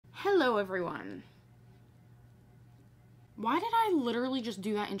Hello everyone. Why did I literally just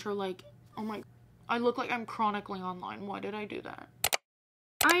do that intro like, oh my, I look like I'm chronically online. Why did I do that?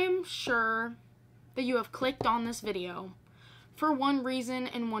 I am sure that you have clicked on this video for one reason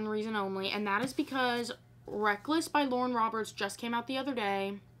and one reason only, and that is because Reckless by Lauren Roberts just came out the other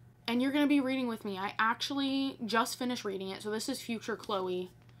day, and you're going to be reading with me. I actually just finished reading it, so this is future Chloe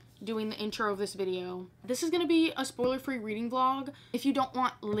doing the intro of this video. This is going to be a spoiler-free reading vlog. If you don't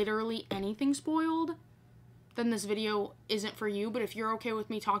want literally anything spoiled, then this video isn't for you, but if you're okay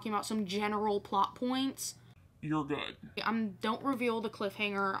with me talking about some general plot points, you're good. Don't reveal the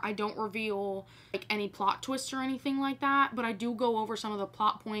cliffhanger. I don't reveal like any plot twists or anything like that, but I do go over some of the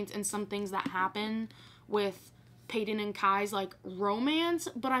plot points and some things that happen with Peyton and Kai's like romance,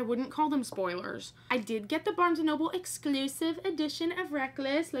 but I wouldn't call them spoilers. I did get the Barnes & Noble exclusive edition of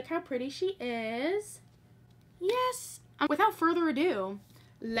Reckless. Look how pretty she is. Yes. Without further ado,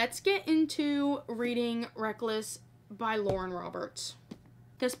 let's get into reading Reckless by Lauren Roberts.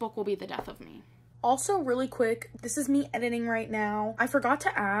 This book will be the death of me. Also, really quick, this is me editing right now. I forgot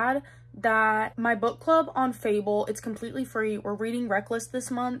to add that my book club on Fable, it's completely free. We're reading Reckless this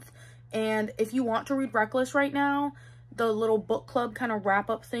month. And if you want to read Reckless right now, the little book club kind of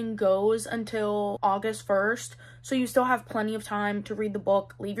wrap-up thing goes until August 1st. So you still have plenty of time to read the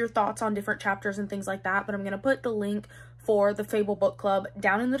book, leave your thoughts on different chapters and things like that. But I'm going to put the link for the Fable book club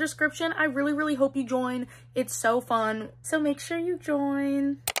down in the description. I really, really hope you join. It's so fun. So make sure you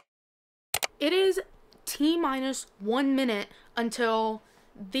join. It is T-minus 1 minute until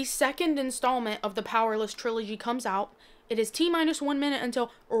the second installment of the Powerless trilogy comes out. It is T-minus 1 minute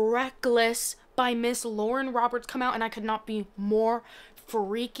until Reckless by Miss Lauren Roberts come out, and I could not be more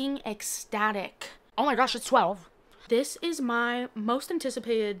freaking ecstatic. Oh my gosh, it's 12. This is my most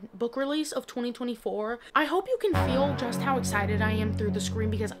anticipated book release of 2024. I hope you can feel just how excited I am through the screen,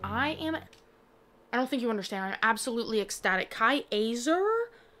 because I don't think you understand. I'm absolutely ecstatic. Kai Azer,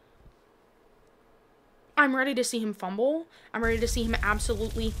 I'm ready to see him fumble. I'm ready to see him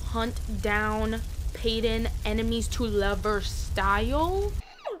absolutely hunt down Peyton, enemies to lovers style.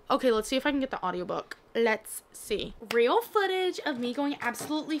 Okay, let's see if I can get the audiobook. Let's see. Real footage of me going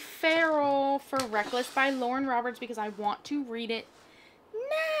absolutely feral for Reckless by Lauren Roberts because I want to read it now.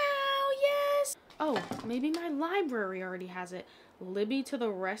 Yes. Oh, maybe my library already has it. Libby to the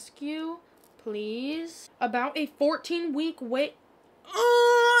rescue, please. About a 14-week wait.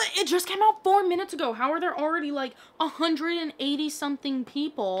 It just came out 4 minutes ago. How are there already like 180 something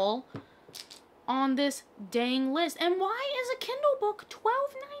people on this dang list? And why is a Kindle book $12.99?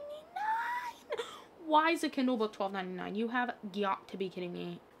 Why is a Kindle book $12.99? You have got to be kidding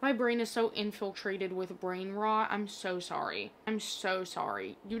me. My brain is so infiltrated with brain rot. I'm so sorry. I'm so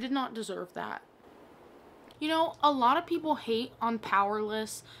sorry. You did not deserve that. You know, a lot of people hate on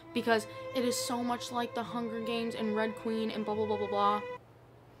Powerless because it is so much like the Hunger Games and Red Queen and blah, blah, blah, blah, blah.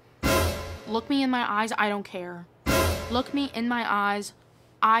 Look me in my eyes, I don't care. Look me in my eyes,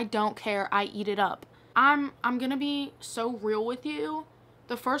 I don't care. I eat it up. I'm gonna be so real with you.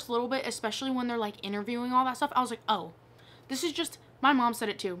 The first little bit, especially when they're like interviewing all that stuff, I was like, oh, this is just, my mom said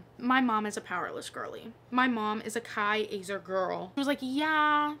it too. My mom is a Powerless girly. My mom is a Kai Azer girl. She was like,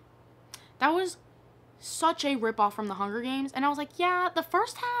 yeah, that was such a ripoff from the Hunger Games. And I was like, yeah, the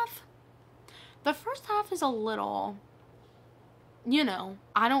first half is a little, you know,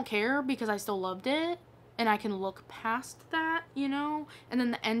 I don't care because I still loved it and I can look past that, you know. And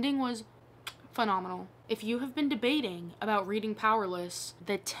then the ending was phenomenal. If you have been debating about reading Powerless,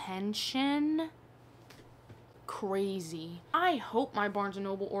 the tension, crazy. I hope my Barnes &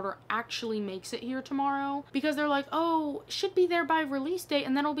 Noble order actually makes it here tomorrow, because they're like, oh, should be there by release date,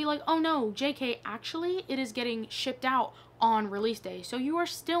 and then it'll be like, oh no, JK, actually it is getting shipped out on release day, so you are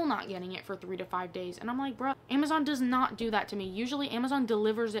still not getting it for 3 to 5 days. And I'm like, bro, Amazon does not do that to me. Usually Amazon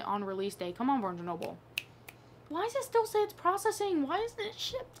delivers it on release day. Come on, Barnes & Noble. Why does it still say it's processing? Why is it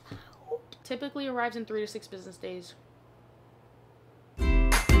shipped out? Typically arrives in 3 to 6 business days.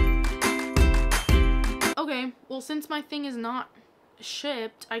 Okay, well, since my thing is not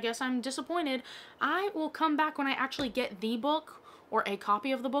shipped, I guess I'm disappointed. I will come back when I actually get the book or a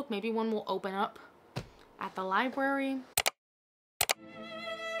copy of the book. Maybe one will open up at the library.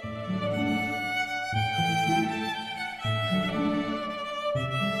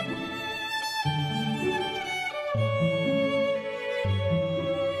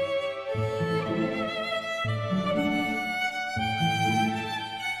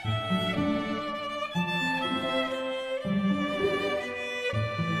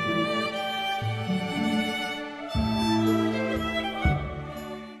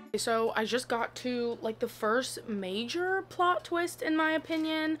 Okay, so I just got to, like, the first major plot twist, in my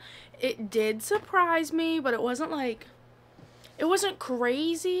opinion. It did surprise me, but it wasn't, like, it wasn't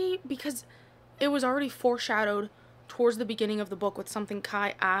crazy because it was already foreshadowed towards the beginning of the book with something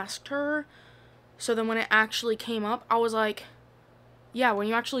Kai asked her. So then when it actually came up, I was like, yeah, when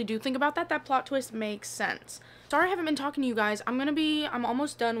you actually do think about that, that plot twist makes sense. Sorry I haven't been talking to you guys. I'm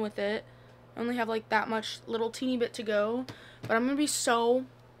almost done with it. I only have, like, that much little teeny bit to go. But I'm gonna be so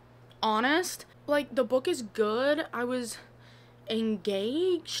honest. Like, the book is good. I was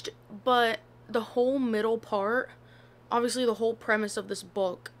engaged, but the whole middle part, obviously the whole premise of this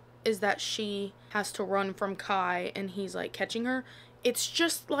book is that she has to run from Kai and he's, like, catching her. It's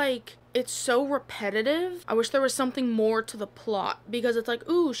just, like, it's so repetitive. I wish there was something more to the plot, because it's like,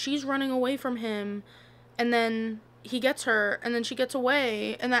 ooh, she's running away from him, and then he gets her, and then she gets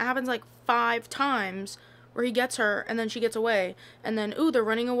away, and that happens, like, 5 times, where he gets her, and then she gets away, and then, ooh, they're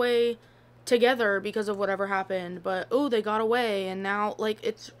running away together because of whatever happened, but, ooh, they got away, and now, like,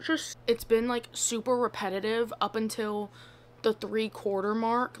 it's been, like, super repetitive up until the 3/4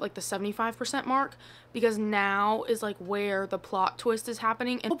 mark, like the 75% mark, because now is, like, where the plot twist is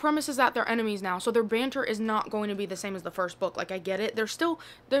happening. And the whole premise is that they're enemies now, so their banter is not going to be the same as the first book. Like, I get it.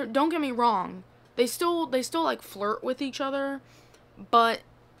 Don't get me wrong. They still, like, flirt with each other, but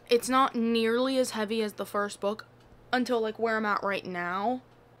it's not nearly as heavy as the first book until, like, where I'm at right now.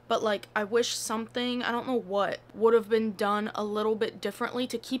 But, like, I wish something, I don't know what, would have been done a little bit differently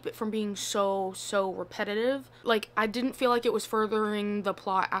to keep it from being so repetitive. Like, I didn't feel like it was furthering the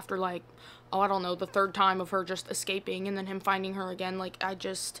plot after, like, oh, I don't know, the 3rd time of her just escaping and then him finding her again. Like,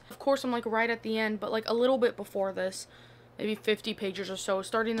 of course, I'm, like, right at the end, but, like, a little bit before this, maybe 50 pages or so,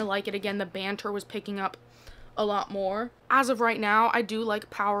 starting to like it again. The banter was picking up a lot more. As of right now, I do like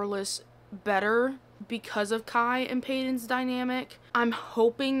Powerless better because of Kai and Peyton's dynamic. I'm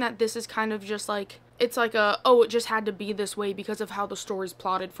hoping that this is kind of just like, it's like oh, it just had to be this way because of how the story's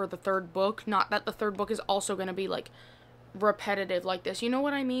plotted for the 3rd book. Not that the 3rd book is also going to be, like, repetitive like this. You know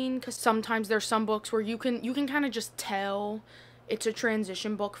what I mean? Because sometimes there's some books where you can kind of just tell it's a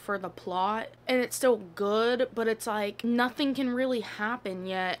transition book for the plot, and it's still good, but it's like nothing can really happen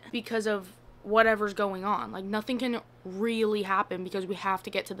yet because of whatever's going on. Like, nothing can really happen because we have to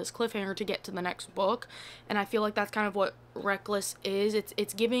get to this cliffhanger to get to the next book. And I feel like that's kind of what Reckless is.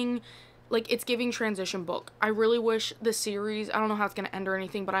 It's giving transition book. I really wish the series, I don't know how it's going to end or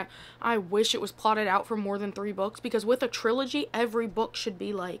anything, but I wish it was plotted out for more than 3 books, because with a trilogy, every book should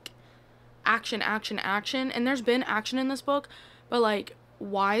be, like, action, action, action. And there's been action in this book, but, like,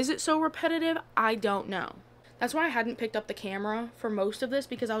 why is it so repetitive? I don't know. That's why I hadn't picked up the camera for most of this,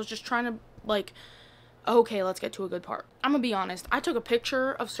 because I was just trying to, like, okay, let's get to a good part. I'm gonna be honest, I took a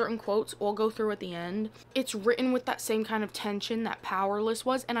picture of certain quotes we'll go through at the end. It's written with that same kind of tension that Powerless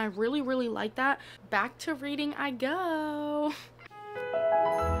was, and I really like that. Back to reading I go.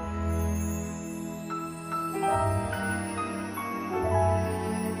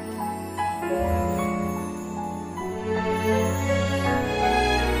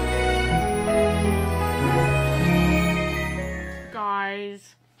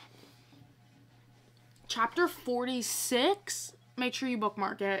 Guys, chapter 46, make sure you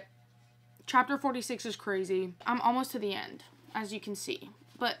bookmark it. Chapter 46 is crazy. I'm almost to the end, as you can see,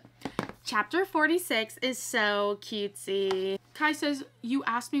 but chapter 46 is so cutesy. Kai says, "You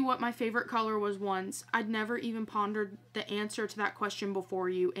asked me what my favorite color was once. I'd never even pondered the answer to that question before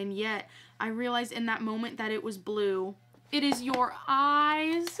you, and yet I realized in that moment that it was blue. It is your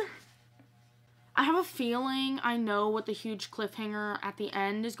eyes." I have a feeling I know what the huge cliffhanger at the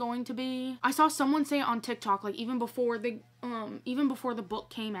end is going to be. I saw someone say it on TikTok, like, even before the book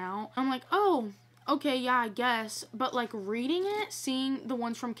came out. I'm like, oh, okay, yeah, I guess. But, like, reading it, seeing the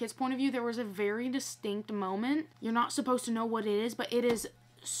ones from Kit's point of view, there was a very distinct moment. You're not supposed to know what it is, but it is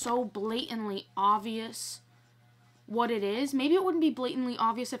so blatantly obvious what it is. Maybe it wouldn't be blatantly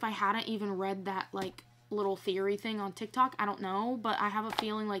obvious if I hadn't even read that, like, little theory thing on TikTok. I don't know, but I have a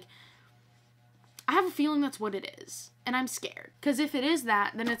feeling, like, that's what it is, and I'm scared. Because if it is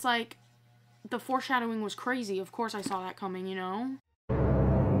that, then it's like, the foreshadowing was crazy. Of course I saw that coming, you know?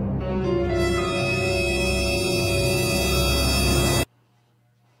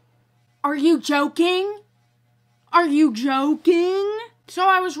 Are you joking? Are you joking? So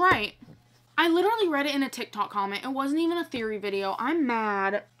I was right. I literally read it in a TikTok comment. It wasn't even a theory video. I'm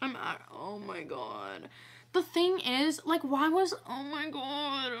mad. Oh my god. The thing is, like, oh my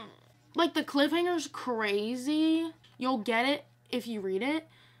god. Like, the cliffhanger's crazy. You'll get it if you read it.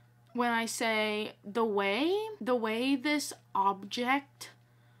 When I say the way this object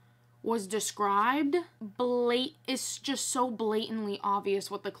was described, it's just so blatantly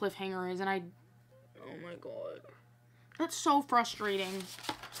obvious what the cliffhanger is, and oh my god. That's so frustrating.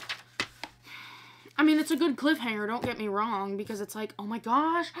 I mean, it's a good cliffhanger, don't get me wrong, because it's like, oh my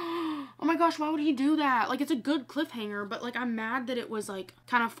gosh, why would he do that? Like, it's a good cliffhanger, but, like, I'm mad that it was, like,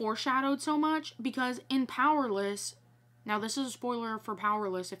 kind of foreshadowed so much, because in Powerless, now this is a spoiler for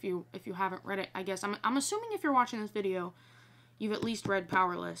Powerless if you haven't read it, I guess. I'm assuming if you're watching this video, you've at least read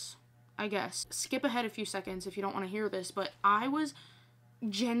Powerless, I guess. Skip ahead a few seconds if you don't want to hear this, but I was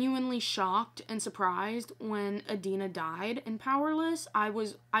genuinely shocked and surprised when Adina died in Powerless. I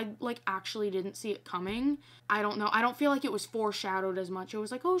like actually didn't see it coming. I don't know. I don't feel like it was foreshadowed as much. It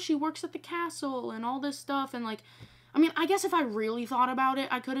was like, oh, she works at the castle and all this stuff, and like, I mean, I guess if I really thought about it,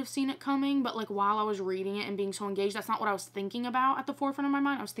 I could have seen it coming, but like while I was reading it and being so engaged, that's not what I was thinking about at the forefront of my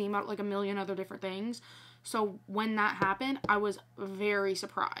mind. I was thinking about like a million other different things. So when that happened, I was very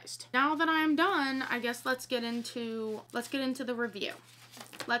surprised. Now that I am done, I guess let's get into the review.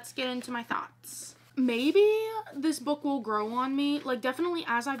 Let's get into my thoughts. Maybe this book will grow on me. Like, definitely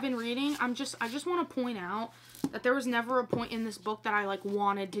as I've been reading, I just want to point out that there was never a point in this book that I, like,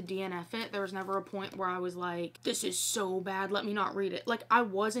 wanted to DNF it. There was never a point where I was like, this is so bad, let me not read it. Like, I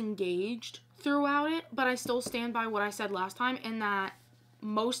was engaged throughout it, but I still stand by what I said last time, in that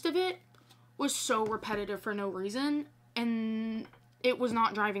most of it was so repetitive for no reason, and it was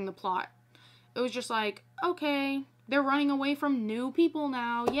not driving the plot. It was just like, okay, they're running away from new people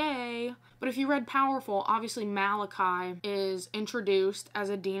now, yay. But if you read Powerful, obviously Malachi is introduced as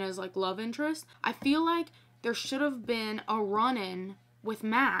Adina's, like, love interest. I feel like there should have been a run-in with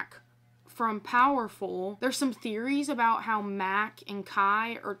Mac from Powerful. There's some theories about how Mac and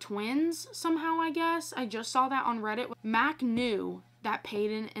Kai are twins somehow, I guess. I just saw that on Reddit. Mac knew that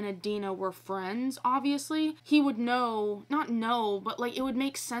Peyton and Adina were friends, obviously. He would know, not know, but, like, it would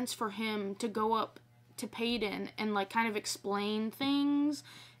make sense for him to go up to Peyton and, like, kind of explain things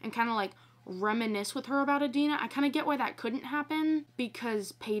and kind of, like, reminisce with her about Adina. I kind of get why that couldn't happen,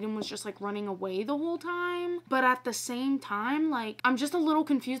 because Peyton was just, like, running away the whole time. But at the same time, like, I'm just a little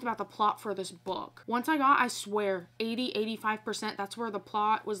confused about the plot for this book. Once I swear, 85%, that's where the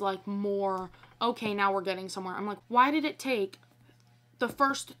plot was, like, more, okay, now we're getting somewhere. I'm like, why did it take the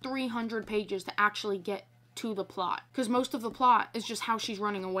first 300 pages to actually get to the plot? Because most of the plot is just how she's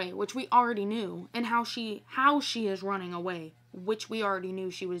running away, which we already knew, and how she is running away, which we already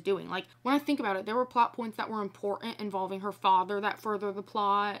knew she was doing. Like, when I think about it, there were plot points that were important involving her father that further the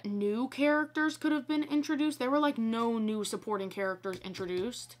plot. New characters could have been introduced. There were, like, no new supporting characters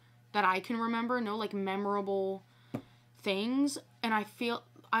introduced that I can remember. No, like, memorable things. And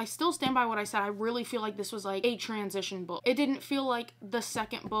I still stand by what I said. I really feel like this was like a transition book. It didn't feel like the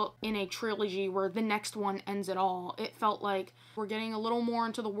second book in a trilogy where the next one ends it all. It felt like we're getting a little more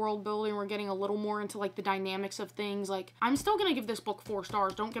into the world building. We're getting a little more into, like, the dynamics of things. Like, I'm still gonna give this book 4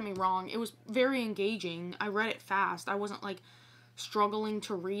 stars. Don't get me wrong. It was very engaging. I read it fast. I wasn't, like, struggling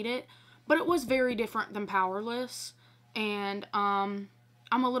to read it. But it was very different than Powerless. And, I'm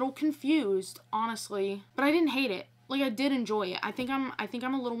a little confused, honestly. But I didn't hate it. Like, I did enjoy it. I think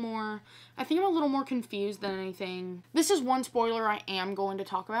I'm a little more confused than anything. This is one spoiler I am going to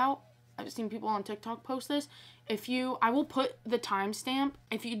talk about. I've seen people on TikTok post this. I will put the timestamp.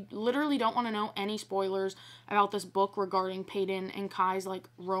 If you literally don't want to know any spoilers about this book regarding Peyton and Kai's, like,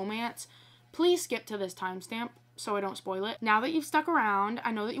 romance, please skip to this timestamp so I don't spoil it. Now that you've stuck around,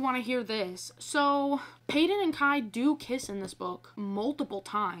 I know that you want to hear this. So, Peyton and Kai do kiss in this book multiple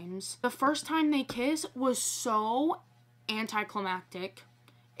times. The first time they kiss was so anticlimactic.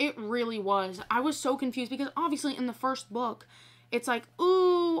 It really was. I was so confused because obviously in the first book, it's like,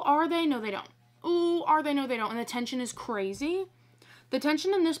 ooh, are they? No, they don't. Ooh, are they? No, they don't. And the tension is crazy. The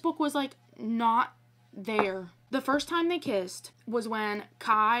tension in this book was, like, not there. The first time they kissed was when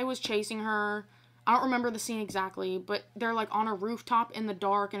Kai was chasing her. I don't remember the scene exactly, but they're, like, on a rooftop in the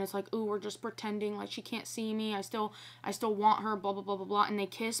dark, and it's like, ooh, we're just pretending, like, she can't see me, I still want her, blah, blah, blah, blah, blah, and they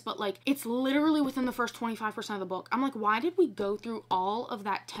kiss, but, like, it's literally within the first 25% of the book. I'm like, why did we go through all of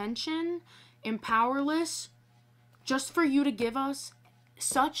that tension in Powerless just for you to give us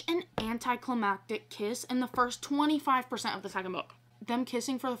such an anticlimactic kiss in the first 25% of the second book? Them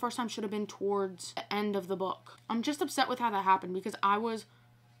kissing for the first time should have been towards the end of the book. I'm just upset with how that happened, because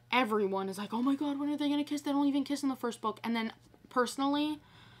everyone is like, oh my god, when are they gonna kiss? They don't even kiss in the first book. And then, personally,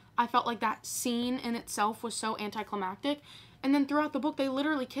 I felt like that scene in itself was so anticlimactic. And then throughout the book, they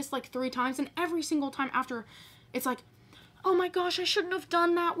literally kissed, like, 3 times. And every single time after, it's like, oh my gosh, I shouldn't have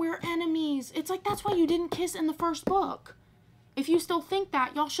done that. We're enemies. It's like, that's why you didn't kiss in the first book. If you still think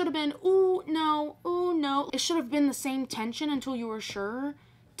that, y'all should have been, ooh, no, ooh, no. It should have been the same tension until you were sure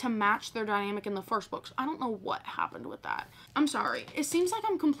to match their dynamic in the first books. I don't know what happened with that. I'm sorry. It seems like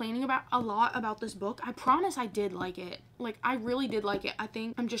I'm complaining about a lot about this book. I promise I did like it. Like, I really did like it. I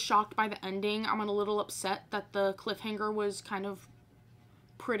think I'm just shocked by the ending. I'm a little upset that the cliffhanger was kind of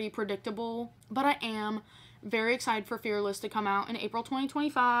pretty predictable. But I am very excited for Fearless to come out in April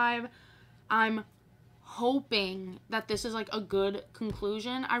 2025. I'm hoping that this is like a good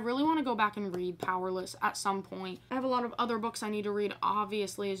conclusion. I really want to go back and read Powerless at some point. I have a lot of other books I need to read,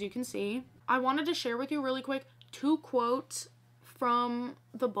 obviously, as you can see. I wanted to share with you really quick 2 quotes from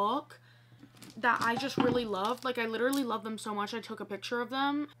the book that I just really loved. Like, I literally love them so much I took a picture of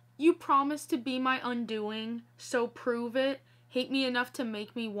them. "You promised to be my undoing, so prove it. Hate me enough to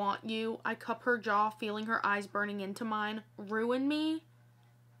make me want you." I cup her jaw, feeling her eyes burning into mine. "Ruin me?"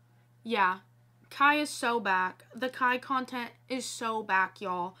 Yeah. Kai is so back. The Kai content is so back,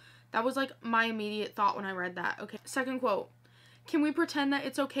 y'all. That was like my immediate thought when I read that. Okay, second quote. "Can we pretend that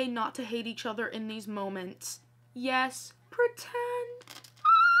it's okay not to hate each other in these moments?" Yes, pretend.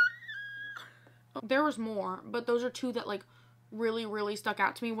 There was more, but those are 2 that like really, really stuck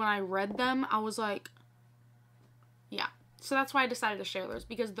out to me. When I read them, I was like, yeah. So that's why I decided to share those,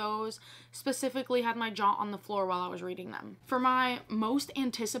 because those specifically had my jaw on the floor while I was reading them. For my most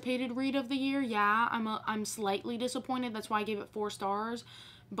anticipated read of the year, yeah, I'm slightly disappointed. That's why I gave it 4 stars.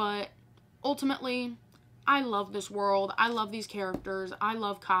 But ultimately, I love this world. I love these characters. I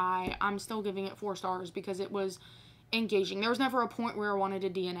love Kai. I'm still giving it 4 stars because it was engaging. There was never a point where I wanted to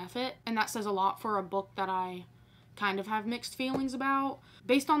DNF it, and that says a lot for a book that I kind of have mixed feelings about.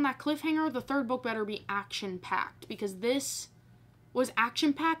 Based on that cliffhanger, the 3rd book better be action-packed, because this was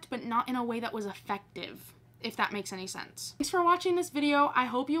action-packed, but not in a way that was effective, if that makes any sense. Thanks for watching this video. I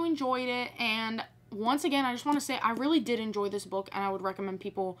hope you enjoyed it, and once again, I just want to say I really did enjoy this book, and I would recommend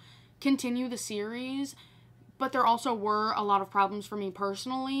people continue the series, but there also were a lot of problems for me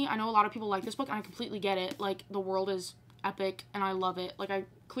personally. I know a lot of people like this book, and I completely get it. Like, the world is epic, and I love it. Like, I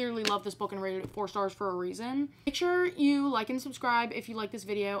clearly love this book and rated it 4 stars for a reason. Make sure you like and subscribe if you like this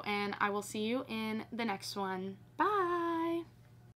video, and I will see you in the next one. Bye!